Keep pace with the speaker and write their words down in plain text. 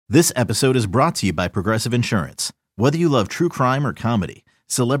This episode is brought to you by Progressive Insurance. Whether you love true crime or comedy,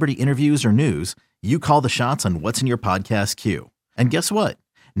 celebrity interviews or news, you call the shots on what's in your podcast queue. And guess what?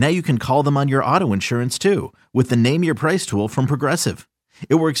 Now you can call them on your auto insurance too with the Name Your Price tool from Progressive.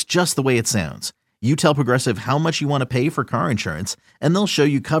 It works just the way it sounds. You tell Progressive how much you want to pay for car insurance, and they'll show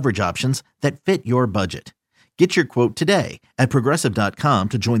you coverage options that fit your budget. Get your quote today at Progressive.com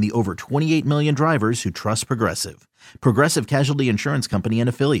to join the over 28 million drivers who trust Progressive. Progressive Casualty Insurance Company and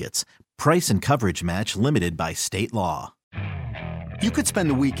Affiliates. Price and coverage match limited by state law. You could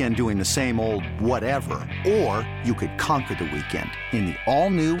spend the weekend doing the same old whatever, or you could conquer the weekend in the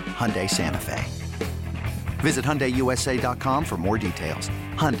all-new Hyundai Santa Fe. Visit HyundaiUSA.com for more details.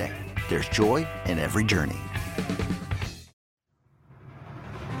 Hyundai, there's joy in every journey.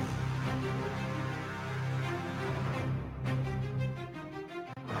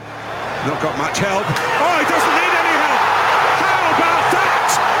 Not got much help. Oh, he doesn't need any help. How about that?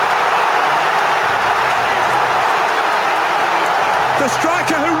 The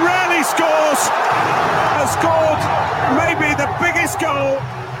striker who rarely scores has scored maybe the biggest goal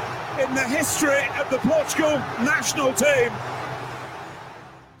in the history of the Portugal national team.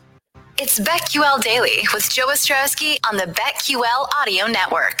 It's BetQL Daily with Joe Ostrowski on the BetQL Audio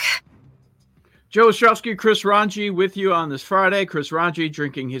Network. Joe Ostrowski, Chris Ranji with you on this Friday. Chris Ranji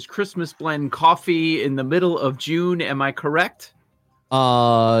drinking his Christmas blend coffee in the middle of June. Am I correct?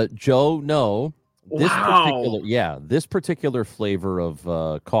 Joe, no. Wow. This particular flavor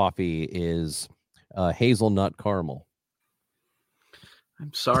of coffee is hazelnut caramel.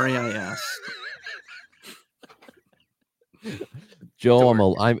 I'm sorry I asked. Joe,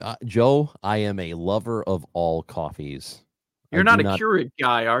 I am a lover of all coffees. You're not a Keurig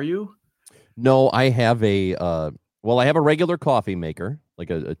guy, are you? No, I have I have a regular coffee maker, like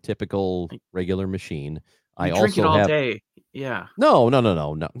a typical regular machine. You drink it all day. Yeah. No.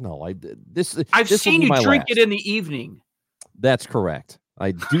 I've seen you drink it in the evening. That's correct.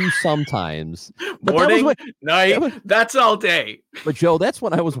 I do sometimes. Morning, night. That's all day. But Joe, that's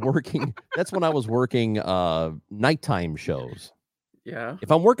when I was working. Nighttime shows. Yeah. If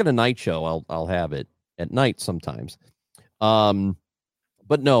I'm working a night show, I'll have it at night sometimes.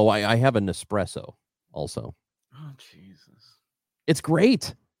 But no, I have an espresso also. Oh, Jesus. It's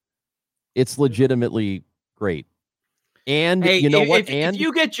great. It's legitimately great. And hey, you know what? And if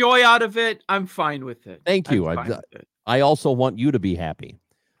you get joy out of it, I'm fine with it. Thank you. I also want you to be happy.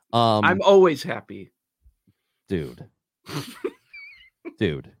 I'm always happy. Dude,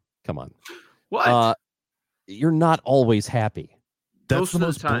 come on. What? You're not always happy. That's the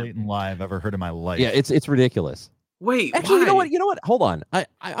most blatant lie I've ever heard in my life. Yeah, it's ridiculous. Wait, actually, why? You know what? Hold on. I'm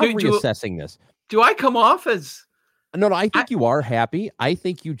reassessing this. Do I come off as? No, I think you are happy. I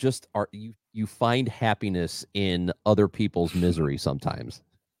think you just are. You find happiness in other people's misery sometimes.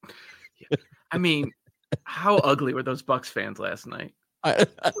 I mean, how ugly were those Bucks fans last night?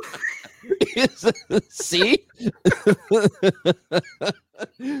 See?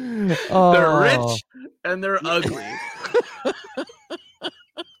 They're rich and they're ugly.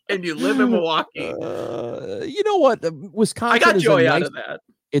 And you live in Milwaukee. You know what? Wisconsin. I got joy out of that.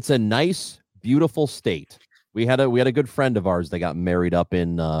 It's a nice, beautiful state. We had a good friend of ours that got married up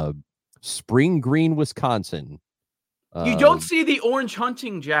in Spring Green, Wisconsin. You don't see the orange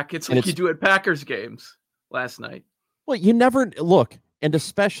hunting jackets like you do at Packers games last night. Well, you never look, and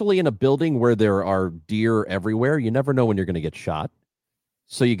especially in a building where there are deer everywhere, you never know when you're going to get shot.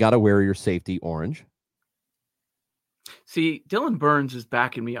 So you got to wear your safety orange. See, Dylan Burns is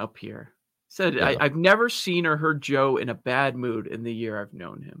backing me up here. Said I've never seen or heard Joe in a bad mood in the year I've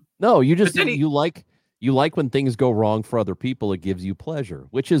known him. No, you just you like when things go wrong for other people. It gives you pleasure,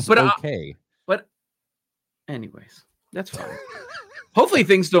 which is okay. But anyways, that's fine. Hopefully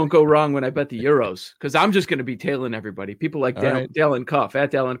things don't go wrong when I bet the Euros, because I'm just going to be tailing everybody. People like Dallin Cuff,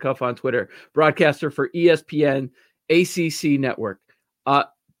 at Dallin Cuff on Twitter, broadcaster for ESPN, ACC Network.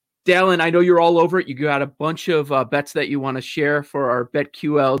 Dallin, I know you're all over it. You got a bunch of bets that you want to share for our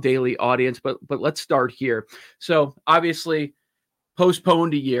BetQL daily audience, but let's start here. So obviously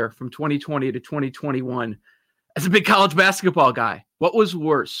postponed a year from 2020 to 2021. As a big college basketball guy, what was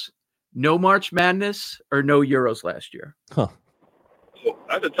worse, no March Madness or no Euros last year? Huh.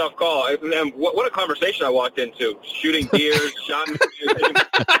 That's a tough call. And what a conversation I walked into. Shooting deers, shot.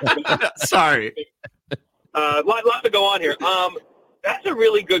 Sorry. Lot to go on here. That's a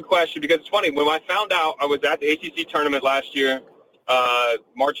really good question, because it's funny. When I found out, I was at the ACC tournament last year,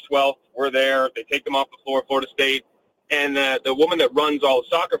 March 12th. We're there. They take them off the floor, Florida State. And the woman that runs all the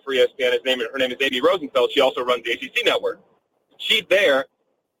soccer for ESPN, her name is Amy Rosenfeld. She also runs the ACC network. She's there,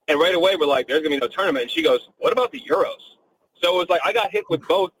 and right away we're like, there's going to be no tournament. And she goes, what about the Euros? So it was like I got hit with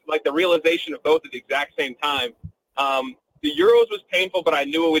both, like the realization of both at the exact same time. The Euros was painful, but I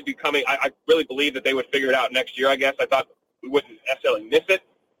knew it would be coming. I really believed that they would figure it out next year, I guess. I thought we wouldn't necessarily miss it.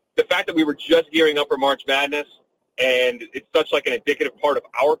 The fact that we were just gearing up for March Madness, and it's such like an indicative part of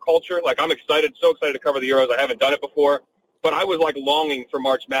our culture. Like I'm excited, so excited to cover the Euros. I haven't done it before, but I was like longing for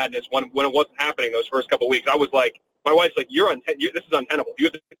March Madness when it wasn't happening those first couple of weeks. I was like, my wife's like, this is untenable.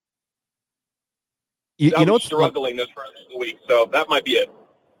 I was struggling those first couple of weeks, so that might be it.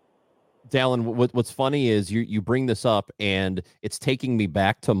 Dallin, what's funny is you bring this up, and it's taking me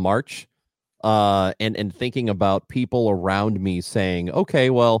back to March, and thinking about people around me saying, okay,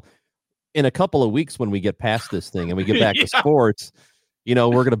 well, in a couple of weeks when we get past this thing and we get back to sports, we're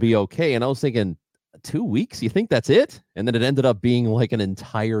going to be okay. And I was thinking, 2 weeks? You think that's it? And then it ended up being like an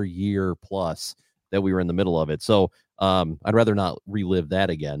entire year plus that we were in the middle of it. So I'd rather not relive that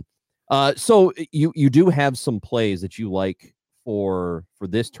again. So you do have some plays that you like for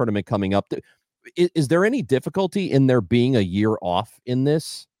this tournament coming up. Is there any difficulty in there being a year off in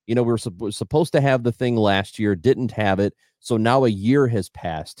this? We were supposed to have the thing last year, didn't have it. So now a year has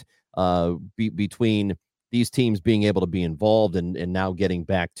passed between these teams being able to be involved and now getting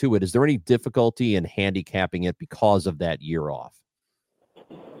back to it. Is there any difficulty in handicapping it because of that year off?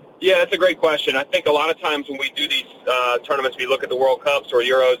 Yeah, that's a great question. I think a lot of times when we do these tournaments, we look at the World Cups or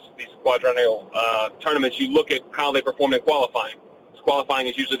Euros, these quadrennial tournaments, you look at how they performed in qualifying. Qualifying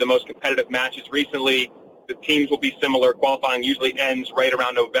is usually the most competitive matches recently. The teams will be similar. Qualifying usually ends right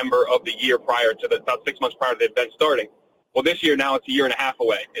around November of the year prior to about 6 months prior to the event starting. Well, this year now it's a year and a half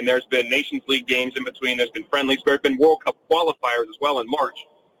away, and there's been Nations League games in between. There's been friendlies. There's been World Cup qualifiers as well in March.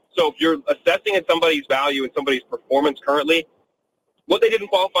 So if you're assessing at somebody's value and somebody's performance currently, what they did in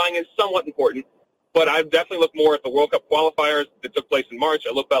qualifying is somewhat important, but I definitely look more at the World Cup qualifiers that took place in March.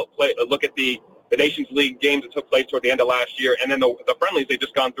 I look at the Nations League games that took place toward the end of last year, and then the friendlies they've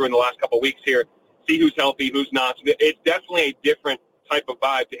just gone through in the last couple of weeks here, see who's healthy, who's not. It's definitely a different type of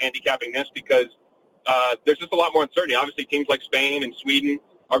vibe to handicapping this because there's just a lot more uncertainty. Obviously, teams like Spain and Sweden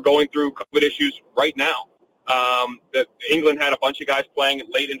are going through COVID issues right now. England had a bunch of guys playing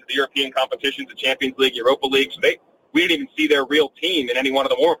late into the European competitions, the Champions League, Europa League, so we didn't even see their real team in any one of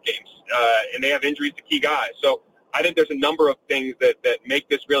the warm-up games, and they have injuries to key guys. So I think there's a number of things that make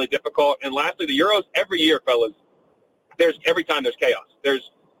this really difficult. And lastly, the Euros, every year, fellas, every time there's chaos.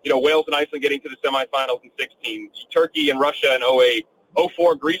 There's, Wales and Iceland getting to the semifinals in 2016, Turkey and Russia in 2008,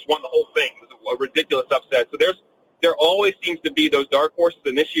 2004, Greece won the whole thing. It was a ridiculous upset. So there always seems to be those dark horses,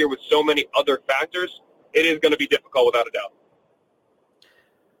 and this year with so many other factors, it is going to be difficult without a doubt.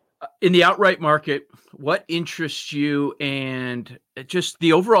 In the outright market, what interests you and just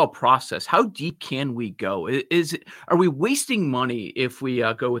the overall process? How deep can we go? Are we wasting money if we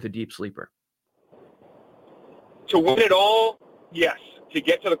go with a deep sleeper? To win it all, yes. To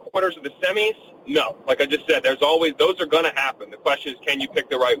get to the quarters of the semis, no. Like I just said, those are going to happen. The question is, can you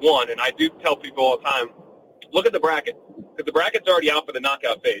pick the right one? And I do tell people all the time, look at the bracket, because the bracket's already out for the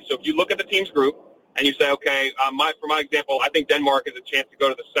knockout phase. So if you look at the team's group, and you say, okay, for my example, I think Denmark has a chance to go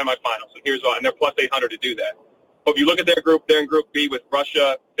to the semifinals. And they're plus 800 to do that. But if you look at their group, they're in Group B with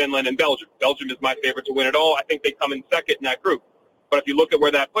Russia, Finland, and Belgium. Belgium is my favorite to win it all. I think they come in second in that group. But if you look at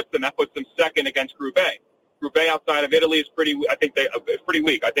where that puts them second against Group A. Group A outside of Italy is pretty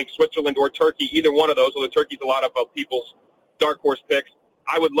weak. I think Switzerland or Turkey, either one of those, although Turkey's a lot of people's dark horse picks.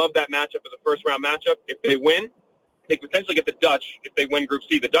 I would love that matchup as a first-round matchup. If they win, they potentially get the Dutch if they win Group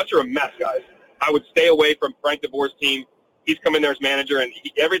C. The Dutch are a mess, guys. I would stay away from Frank de Boer's team. He's come in there as manager, and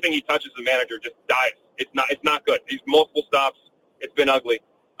everything he touches as manager just dies. It's not good. He's multiple stops. It's been ugly.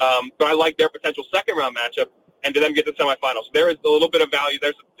 So I like their potential second-round matchup, and to them get to the semifinals. There is a little bit of value.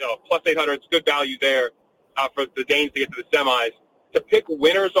 There's plus 800. It's good value there for the Danes to get to the semis. To pick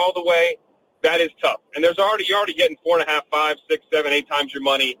winners all the way, that is tough. And you're already getting 4.5, 5, 6, 7, 8 times your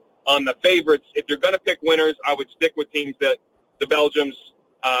money on the favorites. If you're going to pick winners, I would stick with teams that the Belgiums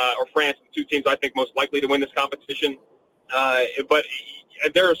or France, the two teams I think most likely to win this competition. But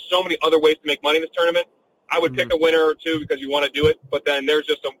there are so many other ways to make money in this tournament. I would pick a winner or two because you want to do it, but then there's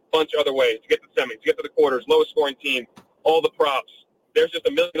just a bunch of other ways to get to the semis, to get to the quarters, lowest scoring team, all the props. There's just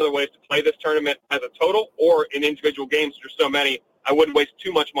a million other ways to play this tournament as a total or in individual games. There's so many. I wouldn't waste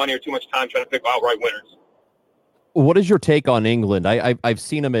too much money or too much time trying to pick outright winners. What is your take on England? I've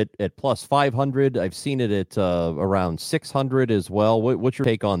seen them at plus 500. I've seen it at around 600 as well. What's your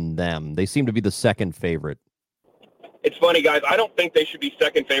take on them? They seem to be the second favorite. It's funny, guys. I don't think they should be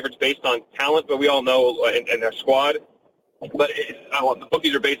second favorites based on talent, but we all know in their squad. But the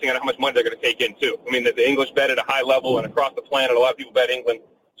bookies are basing on how much money they're going to take in, too. I mean, the English bet at a high level, and across the planet, a lot of people bet England.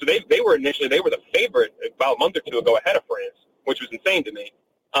 So they were the favorite about a month or two ago ahead of France. which was insane to me.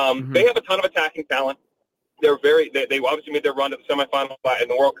 They have a ton of attacking talent. They obviously made their run to the semifinal in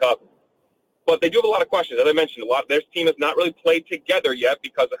the World Cup, but they do have a lot of questions. As I mentioned, their team has not really played together yet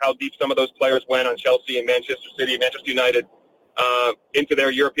because of how deep some of those players went on Chelsea and Manchester City, Manchester United, into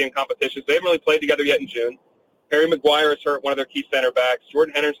their European competitions. They haven't really played together yet in June. Harry Maguire is hurt, one of their key center backs.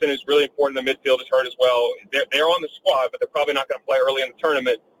 Jordan Henderson, who's really important in the midfield, is hurt as well. They're on the squad, but they're probably not going to play early in the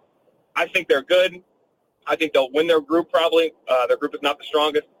tournament. I think they're good. I think they'll win their group probably. Their group is not the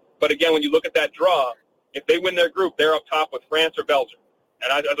strongest. But again, when you look at that draw, if they win their group, they're up top with France or Belgium.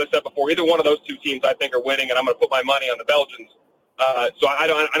 And as I said before, either one of those two teams I think are winning, and I'm going to put my money on the Belgians. So I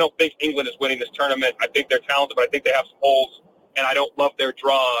don't think England is winning this tournament. I think they're talented, but I think they have some holes, and I don't love their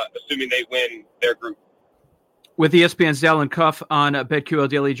draw, assuming they win their group. With ESPN's Dallin Cuff on BetQL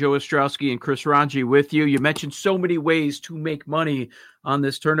Daily, Joe Ostrowski and Chris Ranji with you. You mentioned so many ways to make money on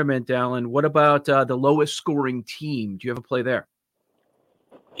this tournament, Dallin. What about the lowest scoring team? Do you have a play there?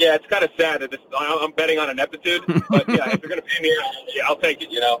 Yeah, it's kind of sad that I'm betting on ineptitude, but yeah, if you're going to pay me, yeah, I'll take it,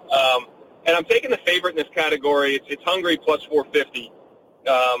 And I'm taking the favorite in this category. It's Hungary plus 450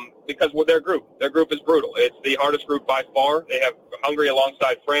 because with their group is brutal. It's the hardest group by far. They have Hungary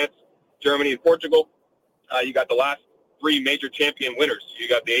alongside France, Germany, and Portugal. You got the last three major champion winners. You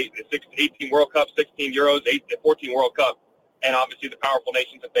got the 18 World Cup, 16 Euros, 14 World Cup, and obviously the powerful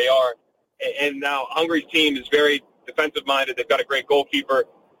nations that they are. And now Hungary's team is very defensive-minded. They've got a great goalkeeper.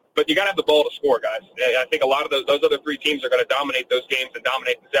 But you got to have the ball to score, guys. I think a lot of those other three teams are going to dominate those games and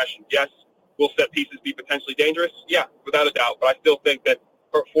dominate possession. Yes, will set pieces be potentially dangerous? Yeah, without a doubt. But I still think that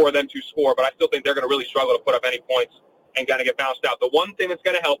for them to score, but I still think they're going to really struggle to put up any points and kind of get bounced out. The one thing that's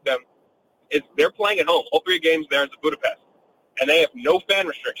going to help them is they're playing at home. All three games there is at Budapest, and they have no fan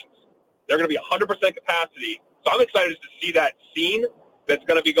restrictions. They're going to be 100% capacity. So I'm excited to see that scene that's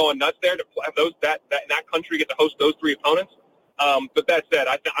going to be going nuts there to have that country get to host those three opponents. But that said,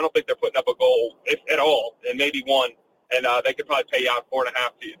 I don't think they're putting up a goal, if at all, and maybe one. And they could probably pay out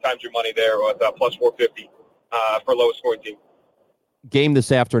 4.5 times your money there with plus 450 for lowest scoring team. Game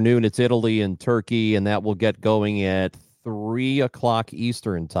this afternoon. It's Italy and Turkey, and that will get going at 3:00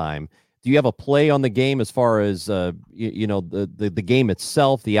 Eastern time. Do you have a play on the game as far as the game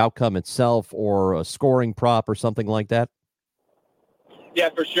itself, the outcome itself, or a scoring prop or something like that? Yeah,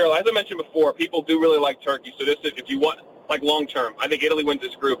 for sure. As I mentioned before, people do really like Turkey. So this is, if you want, like long term, I think Italy wins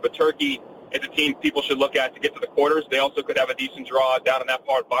this group, but Turkey is a team people should look at to get to the quarters. They also could have a decent draw down in that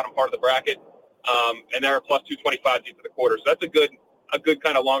bottom part of the bracket, and they're a plus 225 deep to the quarters. So that's a good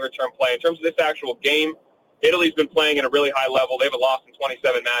kind of longer term play. In terms of this actual game, Italy's been playing at a really high level. They haven't lost in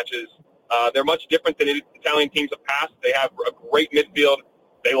 27 matches. They're much different than Italian teams have passed. They have a great midfield.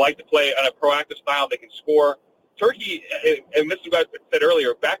 They like to play on a proactive style. They can score. Turkey, and this is what I said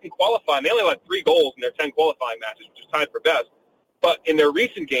earlier, back in qualifying, they only had 3 goals in their 10 qualifying matches, which is tied for best. But in their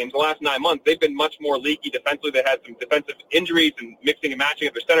recent games, the last 9 months, they've been much more leaky defensively. They had some defensive injuries and mixing and matching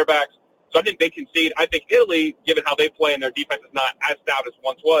of their center backs. So I think they concede. I think Italy, given how they play and their defense is not as stout as it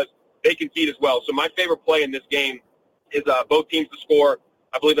once was, they concede as well. So my favorite play in this game is both teams to score.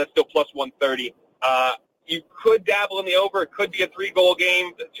 I believe that's still plus 130. You could dabble in the over. It could be a 3-goal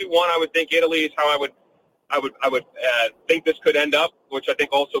game. 2-1, I would think Italy is how I would think this could end up, which I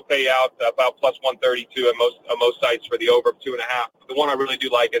think also pay out about plus 132 at most sites for the over of 2.5. The one I really do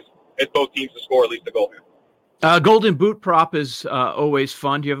like is both teams to score at least a goal here. Golden boot prop is always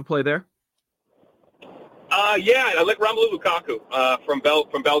fun. Do you have a play there? Yeah, I like Romelu Lukaku from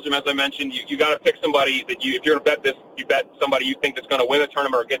Belgium. As I mentioned, you got to pick somebody that if you're going to bet this, you bet somebody you think that's going to win the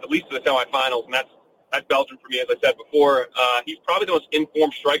tournament or get at least to the semifinals, and that's Belgium for me. As I said before, he's probably the most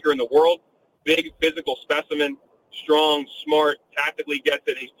informed striker in the world. Big physical specimen, strong, smart, tactically gets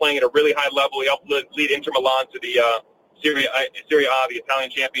it. He's playing at a really high level. He helped lead Inter Milan to the Serie A, the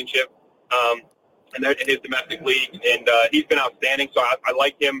Italian championship, and they're in his domestic league. And he's been outstanding. So I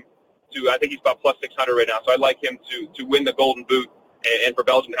like him I think he's about plus 600 right now. So I like him to win the Golden Boot and for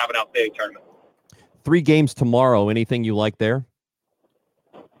Belgium to have an outstanding tournament. 3 games tomorrow. Anything you like there?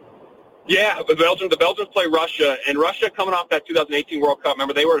 Yeah, the Belgians play Russia, and Russia coming off that 2018 World Cup.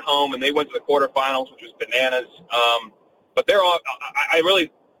 Remember, they were at home, and they went to the quarterfinals, which was bananas. But I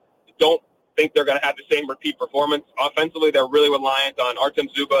really don't think they're going to have the same repeat performance. Offensively, they're really reliant on Artem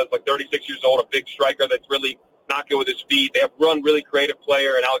Zuba, like 36 years old, a big striker that's really not good with his feet. They have run really creative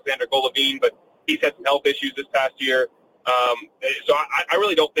player in Alexander Golovin, but he's had some health issues this past year. So I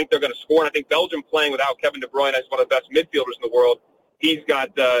really don't think they're going to score, and I think Belgium playing without Kevin De Bruyne is one of the best midfielders in the world. He got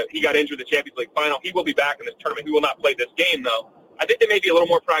injured in the Champions League final. He will be back in this tournament. He will not play this game, though. I think they may be a little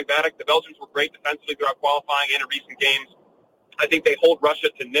more pragmatic. The Belgians were great defensively throughout qualifying and in recent games. I think they hold Russia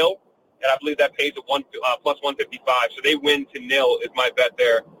to 0, and I believe that pays at plus 155. So they win to 0 is my bet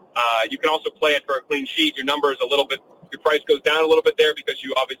there. You can also play it for a clean sheet. Your number is your price goes down a little bit there because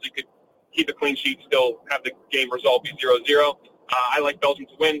you obviously could keep a clean sheet, still have the game result be 0-0. I like Belgium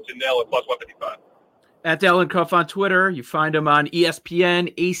to win to 0 at plus 155. At Dallin Cuff on Twitter. You find him on ESPN,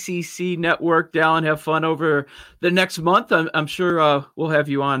 ACC Network. Dallin, have fun over the next month. I'm sure we'll have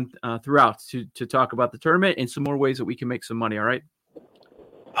you on throughout to talk about the tournament and some more ways that we can make some money, all right?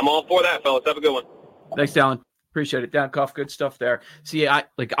 I'm all for that, fellas. Have a good one. Thanks, Dallin. Appreciate it. Dallin Cuff, good stuff there. See,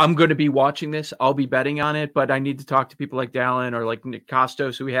 I'm going to be watching this. I'll be betting on it, but I need to talk to people like Dallin or like Nick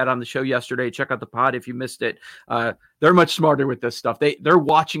Costos, who we had on the show yesterday. Check out the pod if you missed it. They're much smarter with this stuff. They're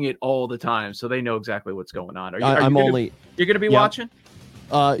watching it all the time, so they know exactly what's going on. You're going to be watching?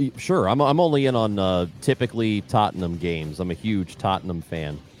 Sure. I'm only in on typically Tottenham games. I'm a huge Tottenham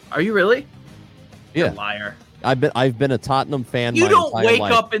fan. Are you really? Yeah. You're a liar. I've been a Tottenham fan. You don't wake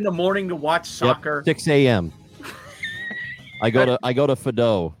up in the morning to watch soccer. 6 a.m. I go to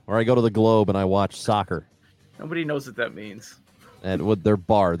Fido or I go to the Globe and I watch soccer. Nobody knows what that means. And with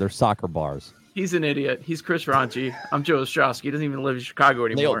their soccer bars. He's an idiot. He's Chris Ranchi. I'm Joe Ostrowski. He doesn't even live in Chicago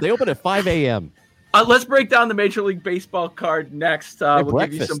anymore. They open at 5 a.m. Let's break down the Major League Baseball card next. We'll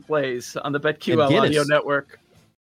give you some plays on the BetQL Audio Network.